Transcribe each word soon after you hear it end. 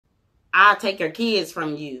I'll take your kids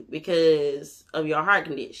from you because of your heart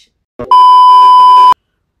condition.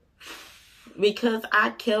 Because I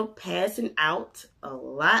kept passing out a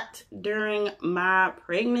lot during my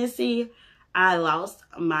pregnancy, I lost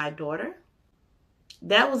my daughter.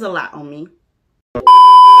 That was a lot on me.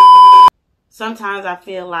 Sometimes I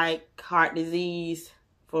feel like heart disease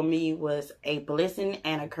for me was a blessing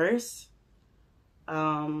and a curse.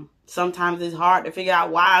 Sometimes it's hard to figure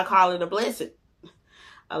out why I call it a blessing.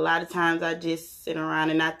 A lot of times I just sit around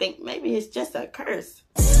and I think maybe it's just a curse.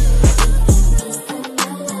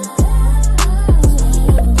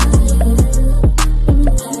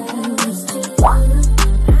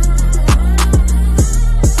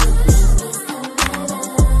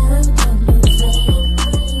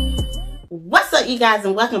 What's up, you guys,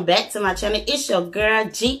 and welcome back to my channel. It's your girl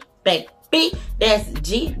Gbabii. That's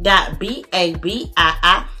G.Babii.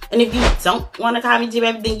 And if you don't want to call me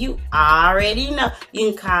Gbabii, then you already know you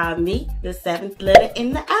can call me the 7th letter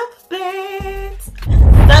in the alphabet.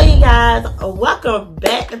 So you guys, welcome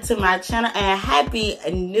back to my channel and happy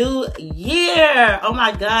new year. Oh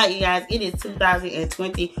my god, you guys, it is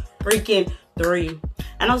 2020 freaking 3.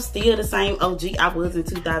 And I'm still the same OG I was in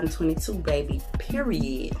 2022, baby,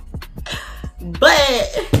 period.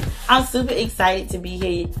 But I'm super excited to be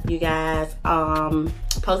here, you guys.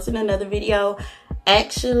 Posting another video.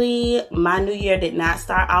 Actually, my new year did not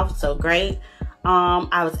start off so great.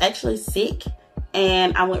 I was actually sick,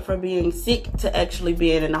 and I went from being sick to actually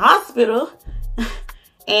being in the hospital.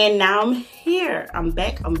 And now I'm here. I'm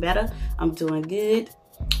back. I'm better. I'm doing good.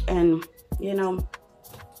 And, you know,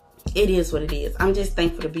 it is what it is. I'm just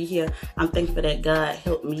thankful to be here. I'm thankful that God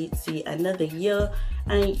helped me see another year.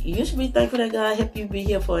 And you should be thankful that God helped you be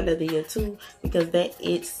here for another year too, because that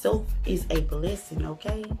itself is a blessing,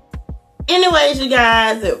 okay? Anyways, you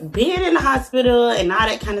guys, being in the hospital and all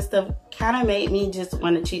that kind of stuff kind of made me just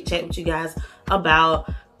want to chit chat with you guys about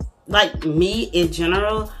like me in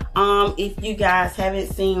general. If you guys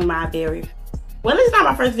haven't seen my it's not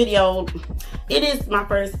my first video. It is my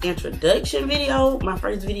first introduction video. My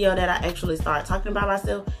first video that I actually started talking about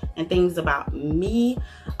myself and things about me.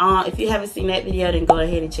 If you haven't seen that video, then go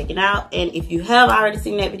ahead and check it out. And if you have already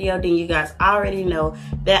seen that video, then you guys already know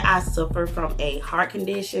that I suffer from a heart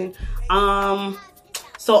condition. So I'm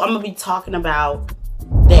gonna be talking about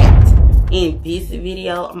that in this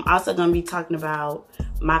video. I'm also gonna be talking about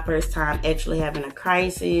my first time actually having a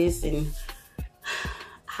crisis and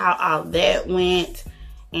how all that went,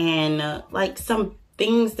 and like some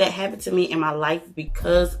things that happened to me in my life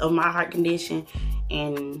because of my heart condition.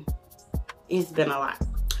 And it's been a lot,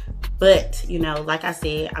 but you know, like I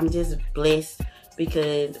said, I'm just blessed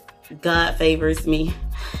because God favors me,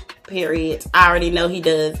 period. I already know he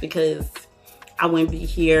does, because I wouldn't be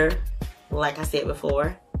here, like I said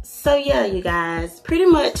before. So yeah, you guys, pretty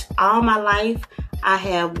much all my life I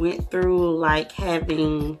have went through like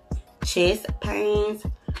having chest pains,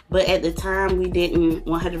 but at the time we didn't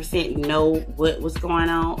 100% know what was going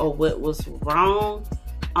on or what was wrong.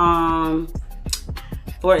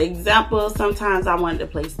 For example, sometimes I wanted to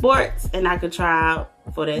play sports and I could try out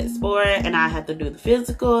for that sport and I had to do the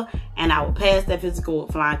physical and I would pass that physical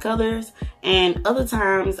with flying colors. And other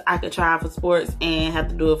times I could try out for sports and have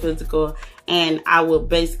to do a physical and I would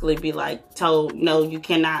basically be like told, no, you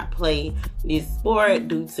cannot play this sport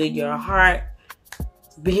due to your heart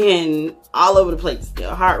being all over the place,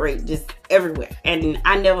 your heart rate just everywhere. And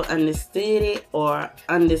I never understood it or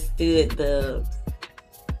understood the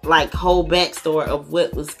like whole backstory of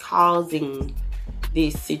what was causing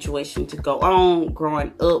this situation to go on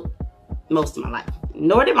growing up most of my life.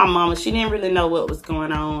 Nor did my mama. She didn't really know what was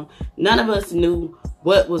going on. None of us knew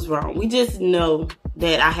what was wrong. We just know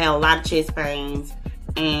that I had a lot of chest pains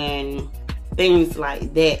and things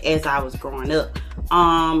like that as I was growing up.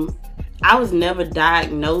 I was never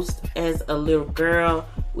diagnosed as a little girl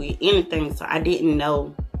with anything, so I didn't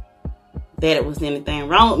know that it was anything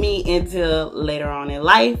wrong with me until later on in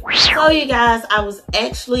life. So you guys, I was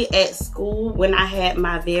actually at school when I had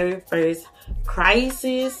my very first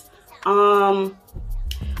crisis. I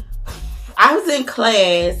was in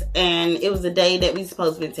class and it was the day that we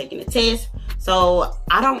supposed to be taking a test. So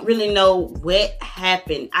I don't really know what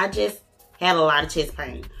happened. I just had a lot of chest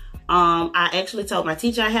pain. I actually told my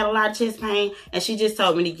teacher I had a lot of chest pain, and she just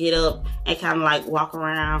told me to get up and kind of like walk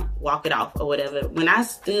around, walk it off or whatever. When I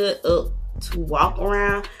stood up to walk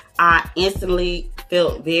around, I instantly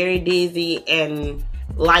felt very dizzy and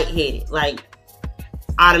lightheaded, like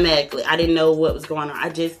automatically. I didn't know what was going on. I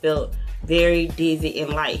just felt very dizzy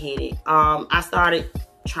and lightheaded. I started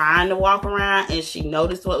trying to walk around and she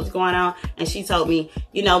noticed what was going on and she told me,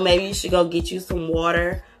 you know, maybe you should go get you some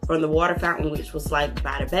water from the water fountain, which was like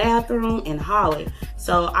by the bathroom and hallway.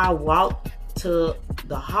 So I walked to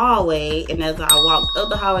the hallway, and as I walked up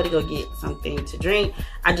the hallway to go get something to drink,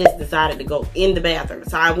 I just decided to go in the bathroom.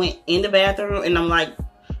 So I went in the bathroom, and I'm like,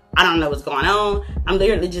 I don't know what's going on. I'm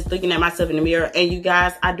literally just looking at myself in the mirror, and you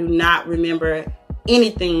guys, I do not remember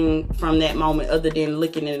anything from that moment other than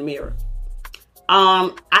looking in the mirror.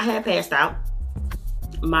 I had passed out.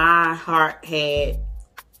 My heart had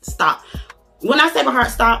stopped. When I say my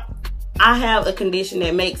heart stopped, I have a condition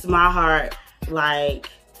that makes my heart, like,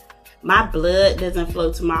 my blood doesn't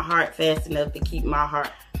flow to my heart fast enough to keep my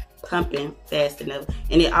heart pumping fast enough.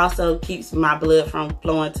 And it also keeps my blood from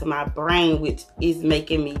flowing to my brain, which is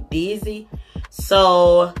making me dizzy.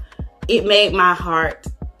 So it made my heart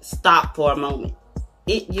stop for a moment.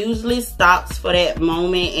 It usually stops for that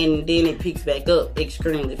moment, and then it picks back up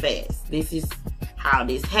extremely fast. This is how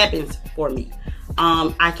this happens for me.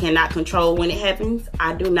 I cannot control when it happens.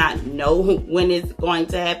 I do not know when it's going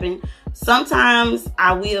to happen. Sometimes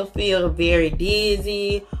I will feel very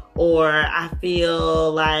dizzy, or I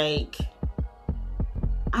feel like,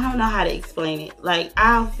 I don't know how to explain it. Like,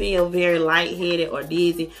 I'll feel very lightheaded or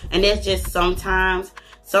dizzy, and that's just sometimes.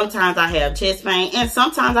 Sometimes I have chest pain, and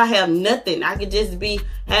sometimes I have nothing. I could just be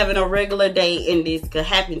having a regular day, and this could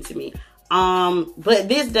happen to me. But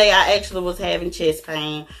this day I actually was having chest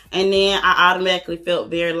pain, and then I automatically felt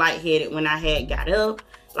very lightheaded when I had got up.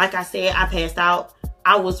 Like I said, I passed out.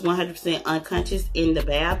 I was 100% unconscious in the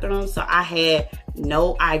bathroom, so I had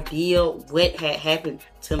no idea what had happened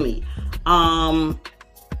to me. I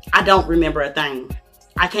don't remember a thing.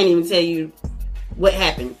 I can't even tell you what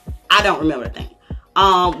happened. I don't remember a thing.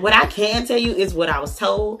 What I can tell you is what I was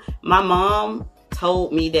told. My mom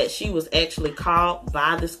told me that she was actually called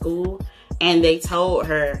by the school, and they told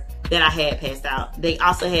her that I had passed out. They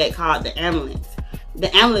also had called the ambulance.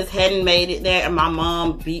 The ambulance hadn't made it there, and my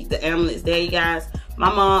mom beat the ambulance there, you guys. My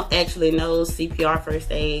mom actually knows CPR,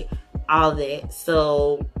 first aid, all that.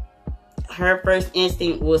 So her first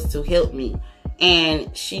instinct was to help me,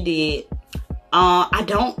 and she did. I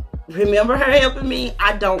don't remember her helping me.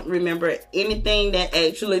 I don't remember anything that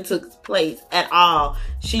actually took place at all.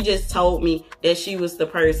 She just told me that she was the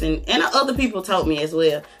person, and other people told me as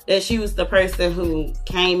well, that she was the person who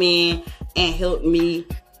came in and helped me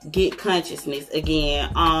get consciousness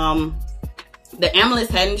again. The ambulance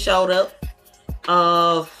hadn't showed up.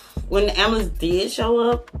 When the ambulance did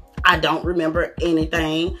show up, I don't remember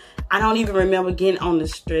anything. I don't even remember getting on the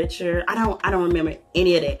stretcher. I don't remember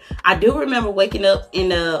any of that. I do remember waking up in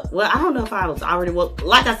the, well, I don't know if I was already woke.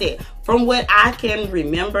 Like I said, from what I can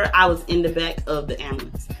remember, I was in the back of the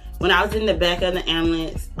ambulance. When I was in the back of the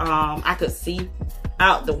ambulance, I could see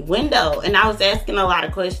out the window, and I was asking a lot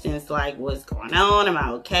of questions like, what's going on? Am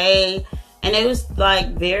I okay? And it was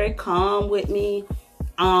like very calm with me.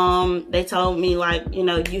 They told me, like, you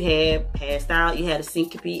know, you had passed out, you had a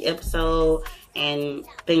syncope episode, and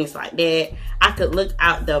things like that. I could look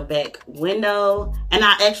out the back window, and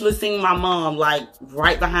I actually seen my mom, like,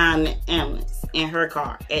 right behind the ambulance in her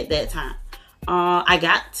car at that time. I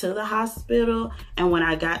got to the hospital, and when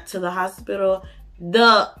I got to the hospital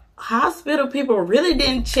people really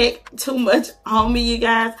didn't check too much on me, you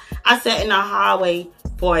guys. I sat in the hallway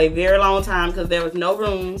for a very long time because there was no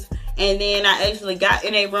rooms. And then I actually got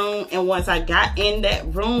in a room, and once I got in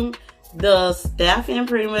that room, the staffing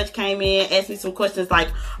pretty much came in, asked me some questions like,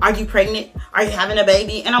 are you pregnant? Are you having a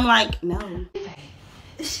baby? And I'm like, no.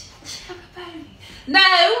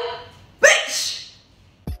 No, bitch!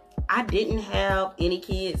 I didn't have any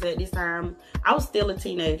kids at this time. I was still a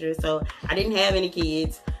teenager, so I didn't have any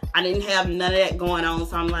kids. I didn't have none of that going on,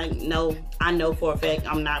 so I'm like, no, I know for a fact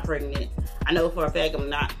I'm not pregnant. I know for a fact I'm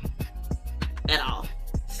not at all.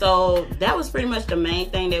 So that was pretty much the main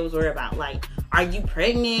thing they was worried about. Like, are you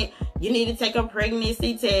pregnant? You need to take a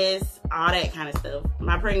pregnancy test, all that kind of stuff.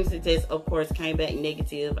 My pregnancy test, of course, came back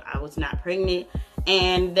negative. I was not pregnant.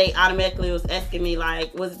 And they automatically was asking me,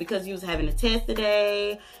 like, was it because you was having a test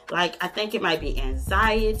today? Like, I think it might be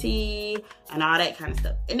anxiety and all that kind of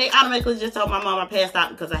stuff. And they automatically just told my mom I passed out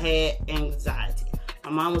because I had anxiety. My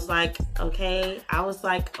mom was like, okay. I was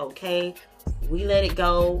like, okay, we let it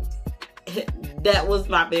go. That was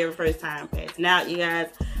my very first time passing out, you guys.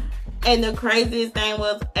 And the craziest thing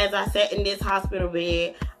was, as I sat in this hospital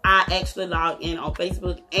bed, I actually logged in on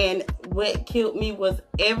Facebook, and what killed me was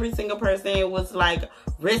every single person was like,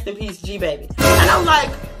 rest in peace, Gbabii. And I'm like,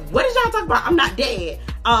 what did y'all talk about? I'm not dead.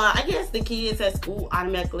 I guess the kids at school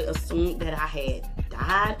automatically assumed that I had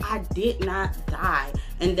died. I did not die.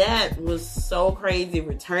 And that was so crazy,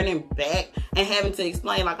 returning back and having to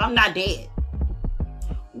explain, like, I'm not dead.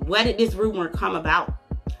 Where did this rumor come about?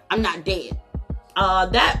 I'm not dead.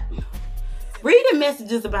 That reading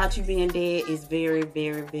messages about you being dead is very,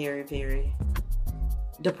 very, very, very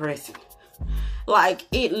depressing. Like,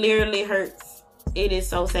 it literally hurts. It is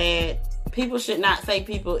so sad. People should not say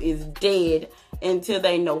people is dead until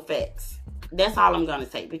they know facts. That's all I'm gonna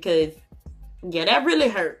say, because yeah, that really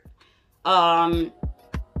hurt.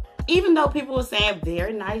 Even though people were saying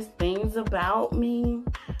very nice things about me,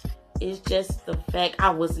 it's just the fact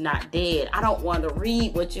I was not dead. I don't want to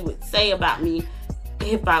read what you would say about me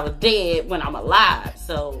if I was dead when I'm alive.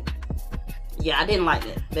 So yeah, I didn't like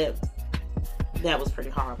that. That was pretty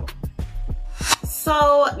horrible.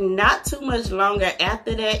 So not too much longer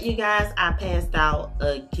after that, you guys, I passed out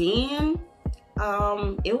again.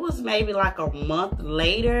 It was maybe like a month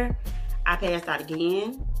later, I passed out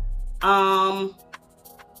again.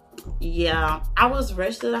 Yeah, I was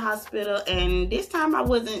rushed to the hospital, and this time I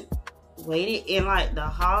wasn't waited in like the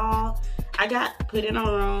hall. I got put in a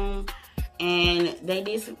room, and they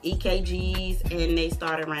did some EKGs, and they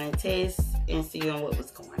started running tests and seeing what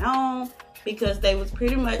was going on, because they was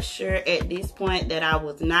pretty much sure at this point that I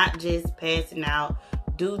was not just passing out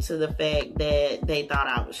due to the fact that they thought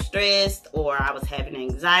I was stressed or I was having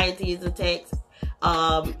anxiety attacks.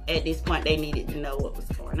 At this point, they needed to know what was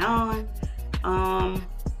going on.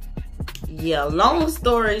 Yeah, long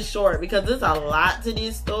story short, because there's a lot to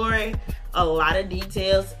this story, a lot of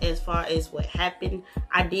details as far as what happened.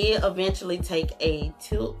 I did eventually take a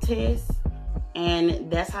tilt test, and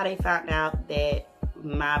that's how they found out that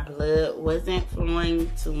my blood wasn't flowing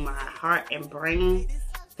to my heart and brain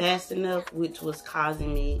fast enough, which was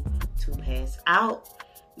causing me to pass out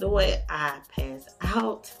the way I passed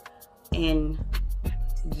out. And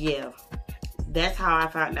yeah, that's how I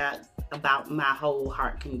found out about my whole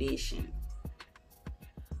heart condition.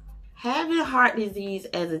 Having heart disease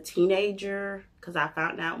as a teenager, because I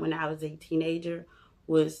found out when I was a teenager,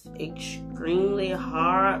 was extremely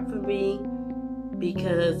hard for me,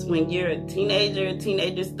 because when you're a teenager,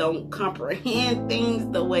 teenagers don't comprehend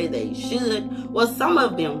things the way they should. Well, some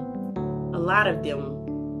of them, a lot of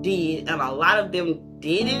them did, and a lot of them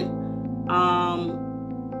didn't.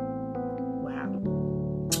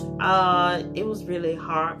 It was really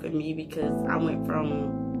hard for me, because I went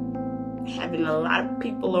from having a lot of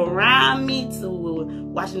people around me to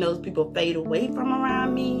watching those people fade away from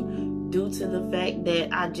around me due to the fact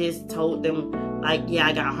that I just told them, like, yeah,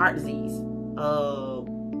 I got heart disease.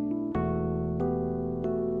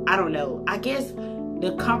 I don't know. I guess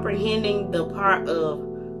the comprehending the part of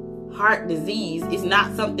heart disease is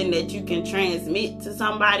not something that you can transmit to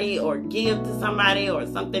somebody or give to somebody, or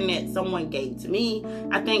something that someone gave to me.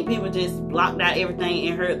 I think people just blocked out everything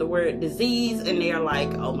and heard the word disease, and they're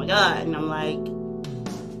like, oh my God. And I'm like,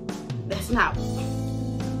 that's not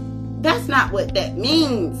what that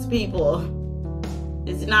means, people.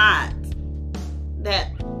 It's not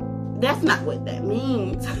that. That's not what that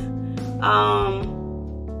means.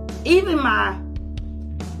 Even my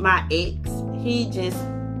ex,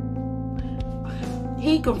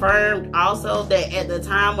 he confirmed also that at the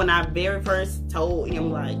time when I very first told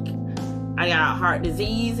him, like, I got heart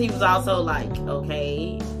disease, he was also like,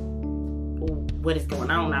 okay, what is going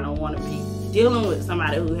on? I don't want to be dealing with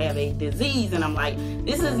somebody who have a disease. And I'm like,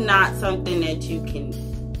 this is not something that you can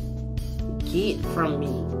get from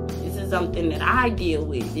me. This is something that I deal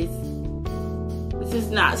with. This is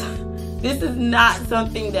not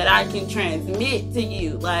something that I can transmit to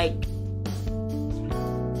you. Like,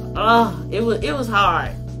 it was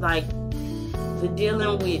hard. Like, the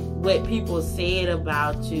dealing with what people said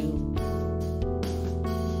about you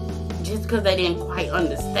just because they didn't quite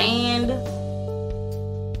understand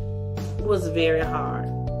was very hard.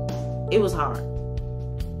 It was hard.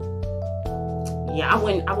 Yeah, I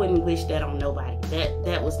wouldn't wish that on nobody.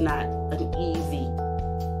 That was not an easy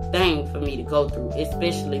thing for me to go through,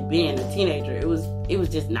 especially being a teenager. It was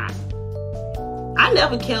just not. I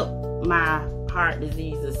never kept my heart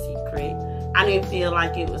disease a secret. I didn't feel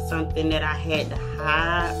like it was something that I had to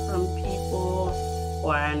hide from people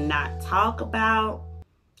or not talk about.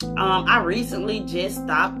 I recently just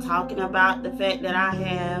stopped talking about the fact that I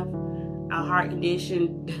have a heart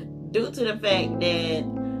condition due to the fact that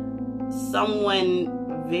someone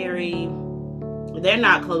they're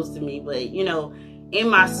not close to me, but in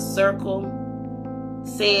my circle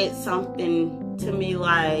said something to me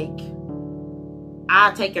like,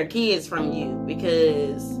 I'll take your kids from you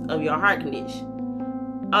because of your heart condition.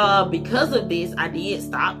 Because of this, I did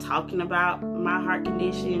stop talking about my heart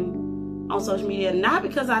condition on social media. Not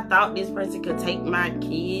because I thought this person could take my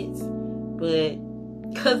kids, but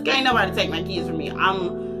because can't nobody take my kids from me.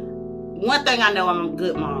 One thing I know, I'm a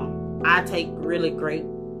good mom. I take really great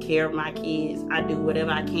care of my kids. I do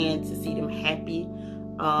whatever I can to see them happy.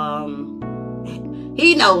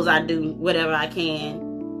 he knows I do whatever I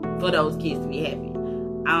can for those kids to be happy.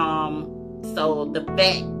 So the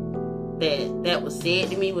fact that was said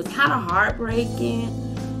to me was kind of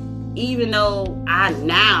heartbreaking, even though I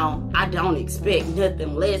don't expect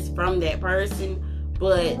nothing less from that person,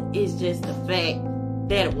 but it's just the fact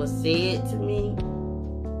that it was said to me.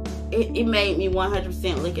 It made me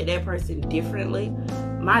 100% look at that person differently.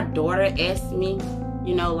 My daughter asked me,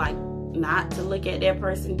 like, not to look at that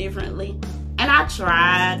person differently. And I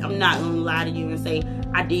tried. I'm not going to lie to you and say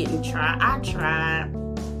I didn't try. I tried.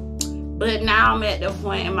 But now I'm at the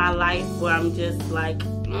point in my life where I'm just like,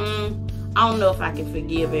 I don't know if I can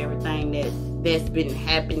forgive everything that's been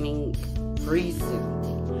happening recently.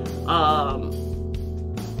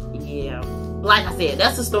 Yeah. Like I said,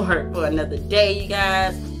 that's a story for another day, you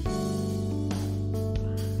guys.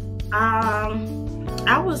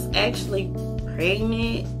 I was actually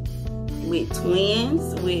pregnant with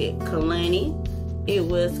twins with Kalani. It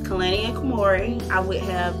was Kalani and Kamori. I would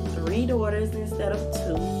have 3 daughters instead of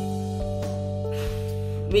 2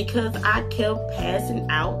 because I kept passing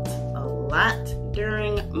out a lot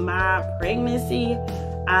during my pregnancy.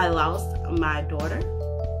 I lost my daughter.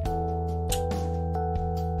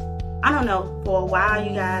 I don't know, for a while,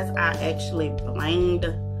 you guys, I actually blamed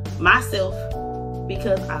myself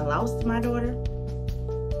because I lost my daughter.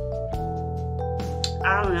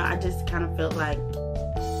 I don't know, I just kind of felt like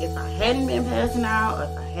if I hadn't been passing out, or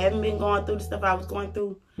if I hadn't been going through the stuff I was going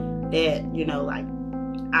through, that, like,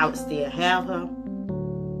 I would still have her.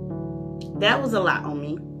 That was a lot on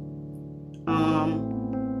me.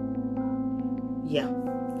 Yeah,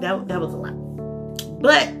 that was a lot.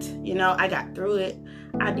 But, I got through it.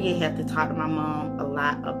 I did have to talk to my mom a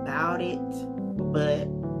lot about it, but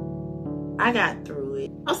I got through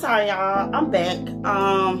it. I'm sorry, y'all. I'm back.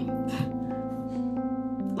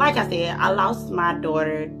 Like I said, I lost my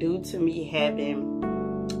daughter due to me having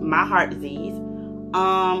my heart disease.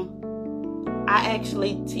 I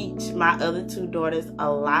actually teach my other 2 daughters a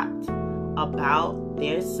lot about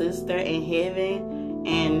their sister in heaven,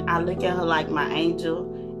 and I look at her like my angel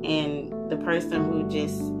and the person who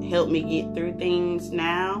just helped me get through things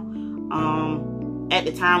now. At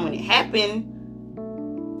the time when it happened,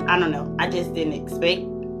 I don't know, I just didn't expect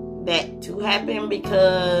that to happen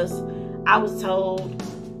because I was told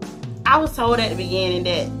at the beginning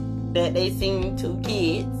that they seen 2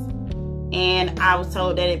 kids, and I was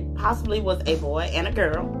told that it possibly was a boy and a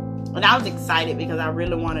girl. And I was excited because I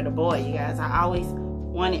really wanted a boy, you guys. I always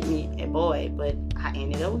wanted me a boy, but I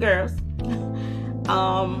ended up with girls.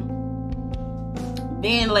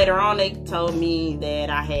 Then later on, they told me that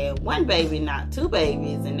I had 1 baby, not 2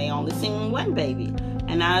 babies, and they only seen 1 baby.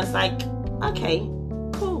 And I was like, okay,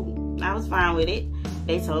 cool. I was fine with it.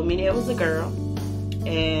 They told me there was a girl,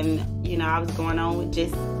 and I was going on with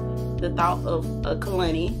just the thought of a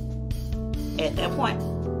Kalani at that point.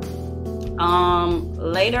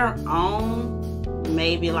 Later on,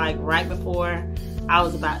 maybe like right before I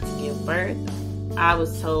was about to give birth, I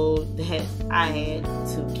was told that I had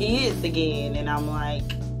 2 kids again, and I'm like,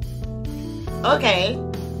 okay.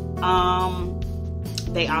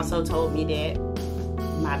 They also told me that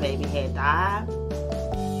my baby had died.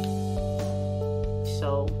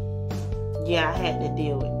 So, yeah, I had to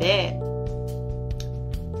deal with that.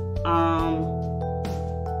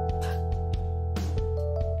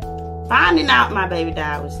 Finding out my baby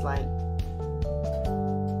died was like,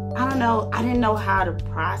 I don't know, I didn't know how to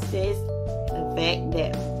process the fact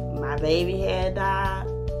that my baby had died,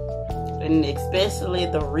 and especially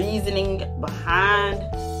the reasoning behind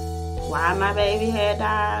why my baby had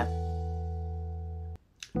died.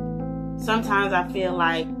 Sometimes I feel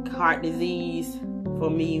like heart disease for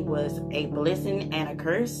me was a blessing and a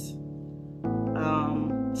curse.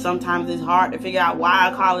 Sometimes it's hard to figure out why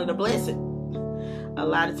I call it a blessing. A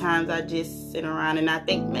lot of times I just sit around and I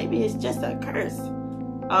think maybe it's just a curse.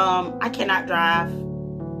 I cannot drive.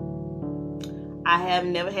 I have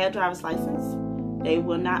never had a driver's license. They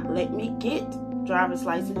will not let me get driver's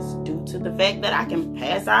license due to the fact that I can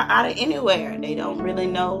pass out of anywhere. They don't really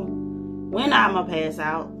know when I'm gonna pass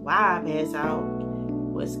out, why I pass out,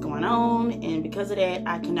 what's going on, and because of that,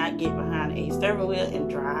 I cannot get behind a steering wheel and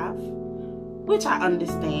drive, which I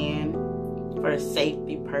understand for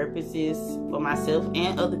safety purposes for myself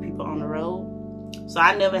and other people on the road. So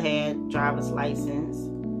I never had driver's license.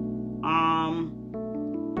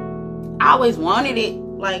 I always wanted it.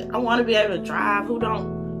 Like, I want to be able to drive. Who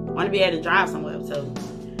don't want to be able to drive somewhere? So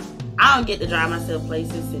I don't get to drive myself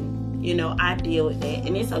places, and I deal with that,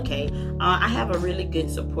 and it's okay. I have a really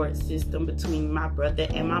good support system between my brother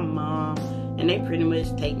and my mom, and they pretty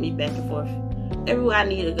much take me back and forth everywhere I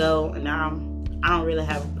need to go, and I don't really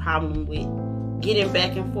have a problem with getting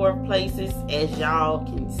back and forth places, as y'all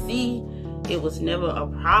can see, it was never a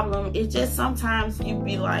problem. It's just sometimes you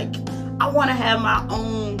be like, I want to have my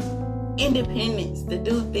own independence to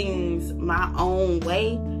do things my own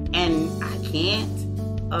way, and I can't.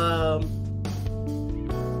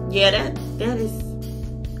 Yeah, that is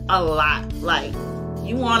a lot. Like,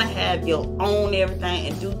 you want to have your own everything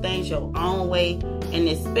and do things your own way, and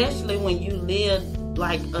especially when you live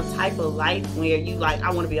like a type of life where you like,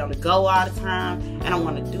 I want to be on the go all the time, and I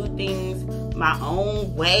want to do things my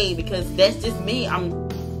own way, because that's just me. I've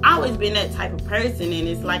always been that type of person, and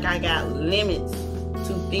it's like I got limits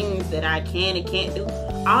to things that I can and can't do.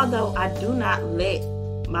 Although I do not let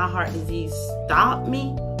my heart disease stop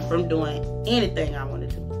me from doing anything I want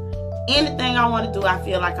to do. Anything I want to do, I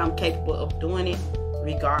feel like I'm capable of doing it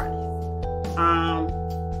regardless. I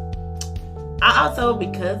also,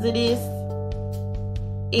 because of this,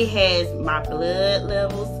 it has my blood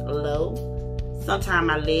levels low. Sometimes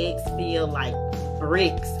my legs feel like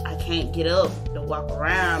bricks. I can't get up to walk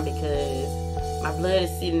around because my blood is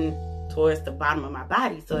sitting towards the bottom of my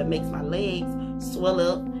body, so it makes my legs swell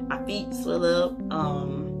up, my feet swell up.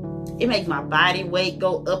 It makes my body weight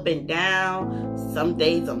go up and down. Some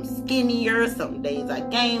days I'm skinnier, some days I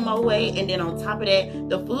gain more weight, and then on top of that,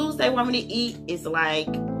 the foods they want me to eat is like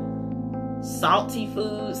salty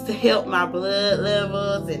foods to help my blood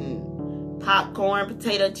levels, and popcorn,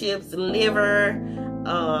 potato chips, liver,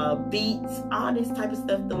 beets, all this type of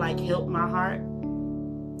stuff to like help my heart.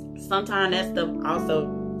 Sometimes that stuff also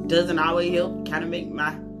doesn't always help, kind of make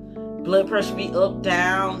my blood pressure be up,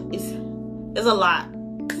 down. It's a lot.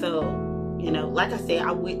 So, you know, like I said,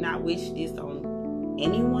 I would not wish this on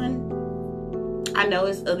anyone. I know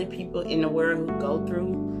it's other people in the world who go through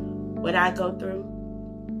what I go through,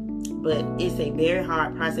 but it's a very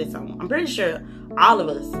hard process. I'm pretty sure all of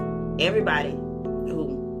us, everybody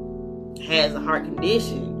who has a heart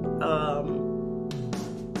condition,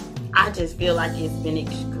 I just feel like it's been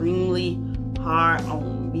extremely hard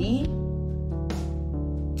on me.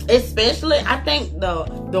 Especially, I think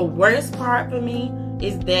the worst part for me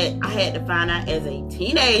is that I had to find out as a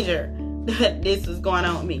teenager that this was going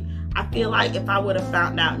on with me. I feel like if I would have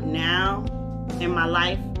found out now in my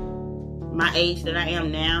life, my age that I am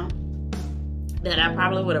now, that I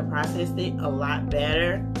probably would have processed it a lot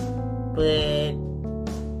better. But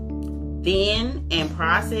then, and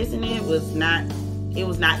processing it was not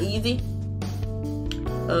easy.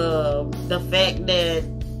 The fact that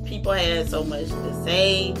people had so much to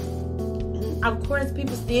say, and of course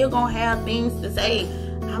people still gonna have things to say.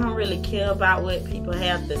 I don't really care about what people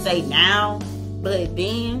have to say now, but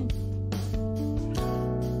then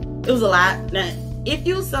it was a lot. Now, if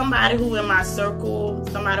you somebody who in my circle,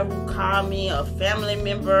 somebody who called me a family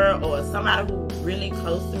member, or somebody who really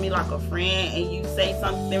close to me like a friend, and you say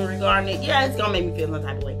something regarding it, yeah, it's gonna make me feel some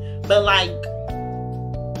type of way. But like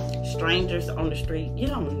strangers on the street, you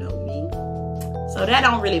don't know me, so that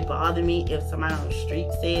don't really bother me. If somebody on the street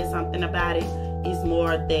says something about it, it's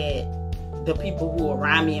more that the people who are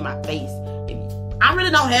around me in my face. I really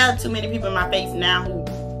don't have too many people in my face now who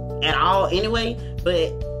at all anyway, but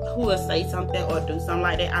who will say something or do something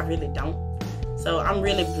like that, I really don't. So I'm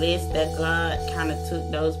really blessed that God kind of took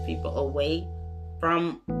those people away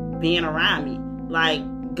from being around me. Like,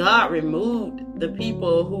 God removed the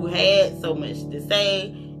people who had so much to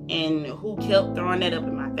say and who kept throwing that up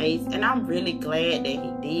in my face. And I'm really glad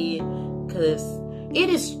that He did, because it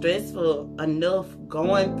is stressful enough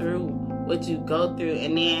going through what you go through,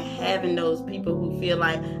 and then having those people who feel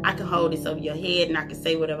like I can hold this over your head and I can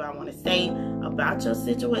say whatever I want to say about your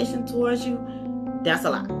situation towards you. That's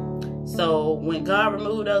a lot. So when God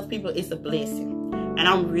removed those people, it's a blessing. And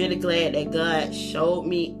I'm really glad that God showed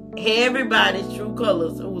me everybody's true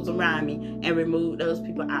colors who was around me and removed those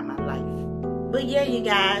people out of my life. But yeah, you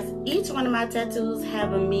guys, each one of my tattoos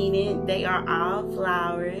have a meaning. They are all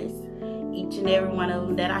flowers. Each and every one of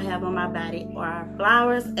them that I have on my body are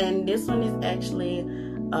flowers, and this one is actually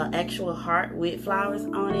an actual heart with flowers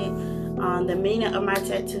on it. The meaning of my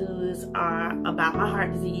tattoos are about my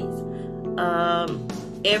heart disease.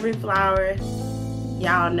 Every flower,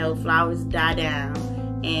 y'all know flowers die down,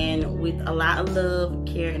 and with a lot of love,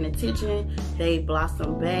 care, and attention, they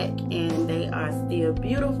blossom back, and they are still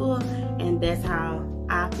beautiful. And that's how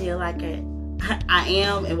I feel like I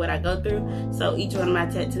am and what I go through. So each one of my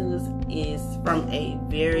tattoos is from a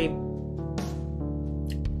very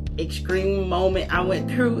extreme moment I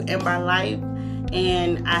went through in my life,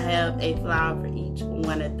 and I have a flower for each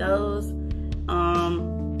one of those.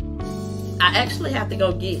 I actually have to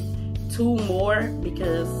go get 2 more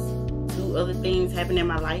because 2 other things happened in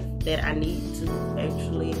my life that I need to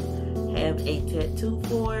actually have a tattoo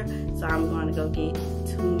for. So I'm going to go get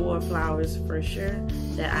 2 more flowers for sure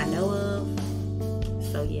that I know of.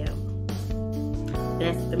 So yeah,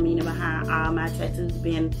 that's the meaning behind all my tattoos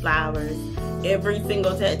being flowers. Every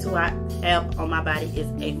single tattoo I have on my body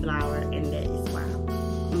is a flower, and that is why.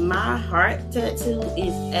 My heart tattoo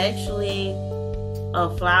is actually a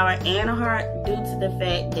flower and a heart, due to the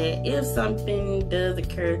fact that if something does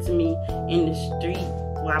occur to me in the street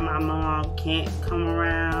while my mom can't come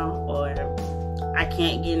around, or I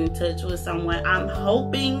can't get in touch with someone, I'm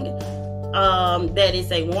hoping that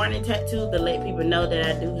it's a warning tattoo to let people know that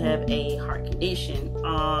I do have a heart condition.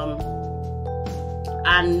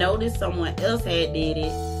 I noticed someone else had did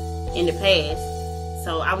it in the past,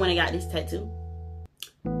 so I went and got this tattoo.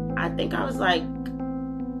 I think I was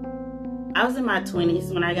in my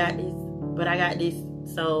 20s when I got this, but I got this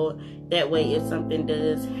so that way if something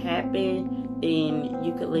does happen, then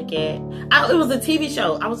you could look at, it was a TV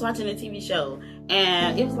show. I was watching a TV show,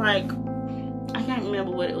 and it was like, I can't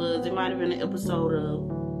remember what it was. It might have been an episode of,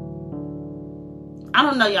 I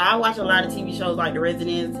don't know, y'all. I watch a lot of TV shows like The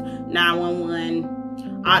Residence, 911,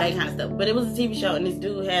 all that kind of stuff. But it was a TV show, and this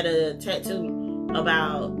dude had a tattoo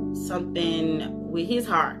about something with his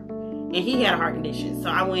heart, and he had a heart condition. So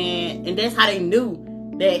I went, and that's how they knew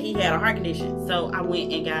that he had a heart condition. So I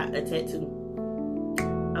went and got a tattoo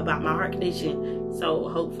about my heart condition. So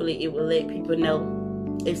hopefully it will let people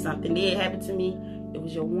know if something did happen to me, it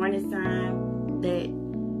was your warning sign that,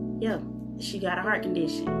 yeah, she got a heart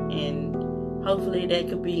condition. And hopefully that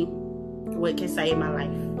could be what can save my life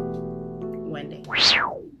one day.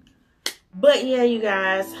 But yeah, you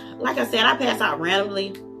guys, like I said, I pass out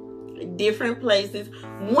randomly, different places.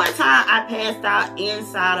 One time I passed out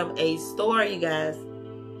inside of a store, you guys.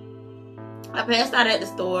 I passed out at the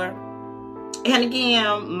store, and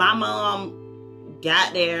again, my mom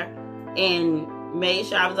got there and made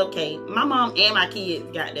sure I was okay. My mom and my kids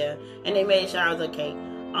got there, and they made sure I was okay.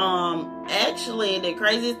 Actually, the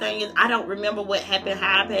craziest thing is I don't remember what happened,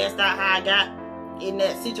 how I passed out, how I got in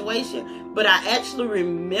that situation, but I actually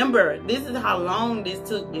remember, this is how long this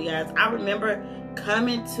took, you guys. I remember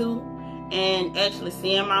coming to and actually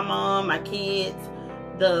seeing my mom, my kids,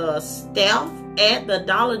 the staff at the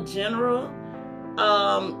Dollar General.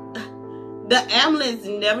 The ambulance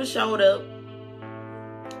never showed up.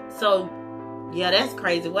 So yeah, that's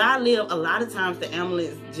crazy. Where I live, a lot of times the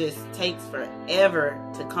ambulance just takes forever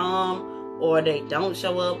to come, or they don't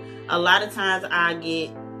show up. A lot of times I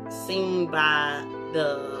get seen by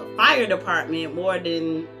the fire department more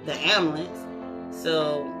than the ambulance.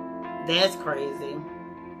 So that's crazy.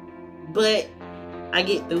 But I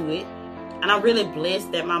get through it. And I'm really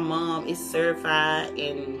blessed that my mom is certified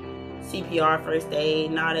in CPR, first aid,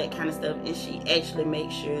 and all that kind of stuff. And she actually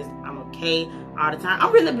makes sure I'm okay all the time.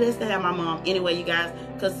 I'm really blessed to have my mom anyway, you guys.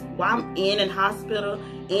 Because while I'm in and out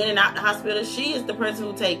the hospital, she is the person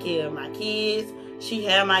who take care of my kids. She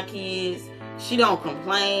have my kids. She don't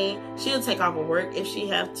complain. She'll take off of work if she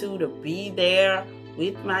have to be there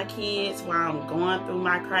with my kids while I'm going through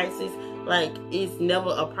my crisis. Like, it's never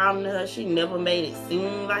a problem to her. She never made it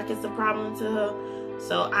seem like it's a problem to her.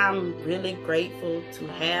 So I'm really grateful to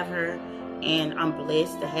have her, and I'm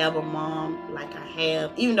blessed to have a mom like I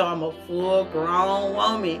have. Even though I'm a full-grown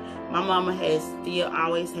woman, my mama has still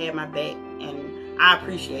always had my back, and I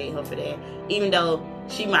appreciate her for that. Even though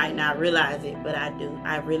she might not realize it, but I do.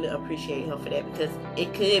 I really appreciate her for that, because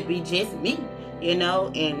it could be just me, you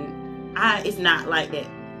know, and it's not like that.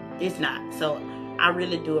 It's not. So I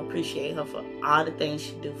really do appreciate her for all the things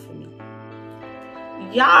she do for me.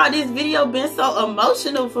 Y'all, this video been so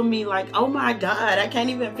emotional for me. Like, oh my God, I can't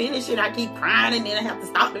even finish it. I keep crying, and then I have to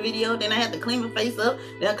stop the video. Then I have to clean my face up.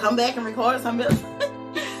 Then I come back and record something else.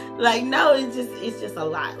 Like, no, it's just a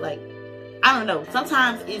lot. Like, I don't know.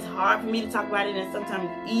 Sometimes it's hard for me to talk about it, and sometimes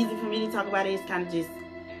it's easy for me to talk about it. It's kind of just,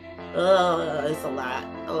 it's a lot.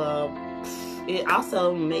 It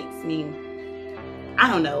also makes me, I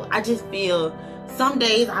don't know. I just feel, some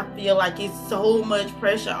days I feel like it's so much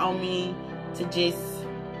pressure on me to just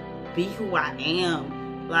be who I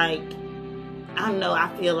am. Like, I don't know, I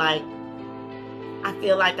feel like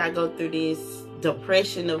I go through this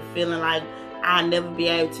depression of feeling like I'll never be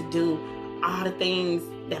able to do all the things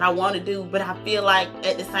that I want to do, but I feel like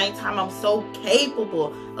at the same time I'm so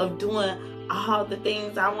capable of doing all the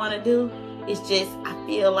things I want to do. It's just, I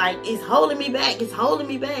feel like it's holding me back. It's holding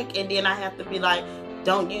me back. And then I have to be like,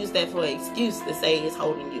 don't use that for an excuse to say it's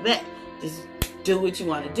holding you back. Just do what you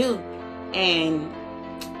want to do. And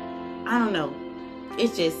I don't know,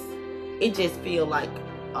 it just feels like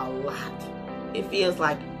a lot. It feels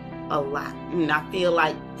like a lot. And I feel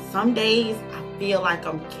like some days I feel like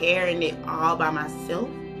I'm carrying it all by myself,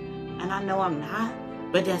 And I know I'm not,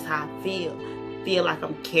 but that's how I feel. Feel like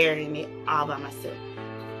I'm carrying it all by myself.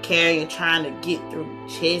 Trying to get through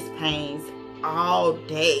chest pains all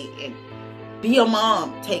day and be a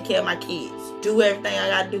mom, take care of my kids, do everything I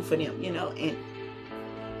gotta do for them, you know. And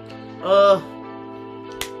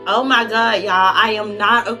oh my God, y'all, I am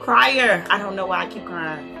not a crier. I don't know why I keep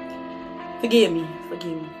crying. Forgive me.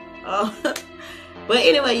 But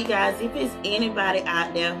anyway, you guys, if it's anybody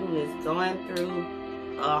out there who is going through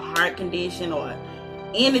a heart condition or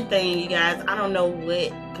anything, you guys, I don't know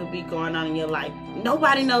what could be going on in your life.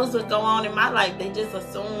 Nobody knows what's going on in my life. They just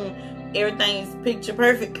assume everything's picture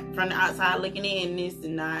perfect from the outside looking in. This is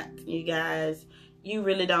not, you guys. You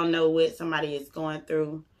really don't know what somebody is going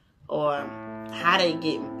through or how they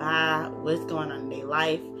get by, what's going on in their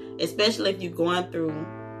life, especially if you're going through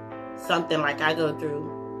something like I go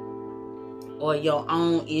through, or your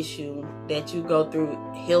own issue that you go through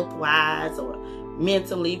health-wise or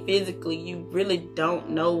mentally, physically. You really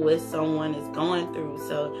don't know what someone is going through.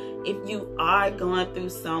 So if you are going through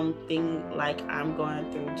something like I'm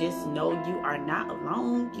going through, just know you are not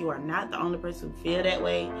alone. You are not the only person who feel that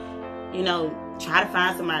way. You know, try to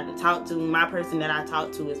find somebody to talk to. My person that I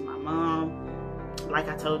talk to is my mom. Like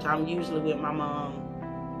I told you, I'm usually with my mom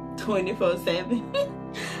 24/7.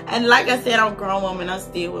 And like I said, I'm a grown woman. I'm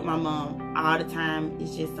still with my mom all the time.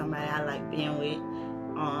 It's just somebody I like being with.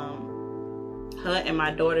 Her and my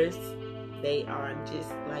daughters, they are just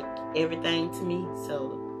like everything to me.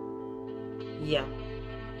 So yeah,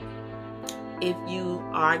 if you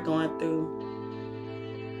are going through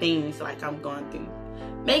things like I'm going through,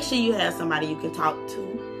 make sure you have somebody you can talk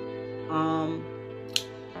to.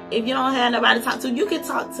 If you don't have nobody to talk to, you can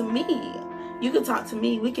talk to me. You can talk to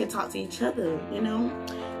me. We can talk to each other, you know.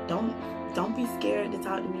 Don't be scared to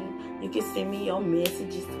talk to me. You can send me your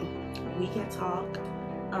messages. We can talk.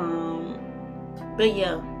 But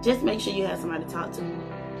yeah, just make sure you have somebody to talk to.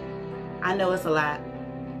 I know it's a lot.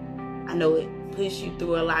 I know it pushes you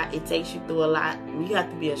through a lot. It takes you through a lot. You have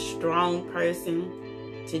to be a strong person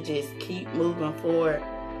to just keep moving forward.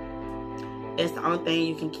 That's the only thing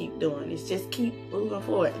you can keep doing. Is just keep moving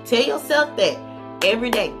forward. Tell yourself that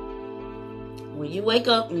every day. When you wake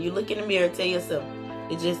up and you look in the mirror, tell yourself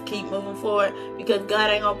to just keep moving forward, because God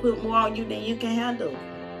ain't gonna put more on you than you can handle,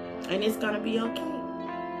 and it's gonna be okay.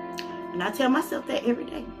 And I tell myself that every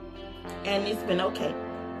day, and it's been okay.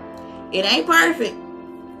 It ain't perfect,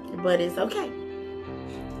 but it's okay.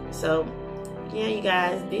 So yeah, you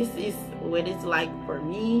guys, this is what it's like for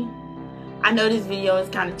me. I know this video is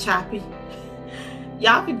kind of choppy.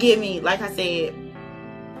 Y'all forgive me. Like I said,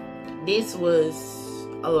 this was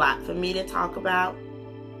a lot for me to talk about.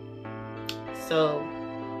 So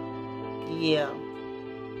yeah,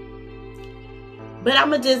 but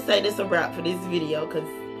I'm gonna just say this a wrap for this video, because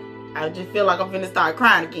I just feel like I'm finna start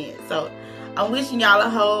crying again. So I'm wishing y'all a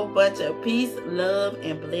whole bunch of peace, love,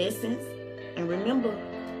 and blessings. And remember,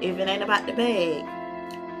 if it ain't about the bag,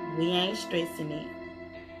 we ain't stressing it.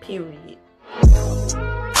 Period.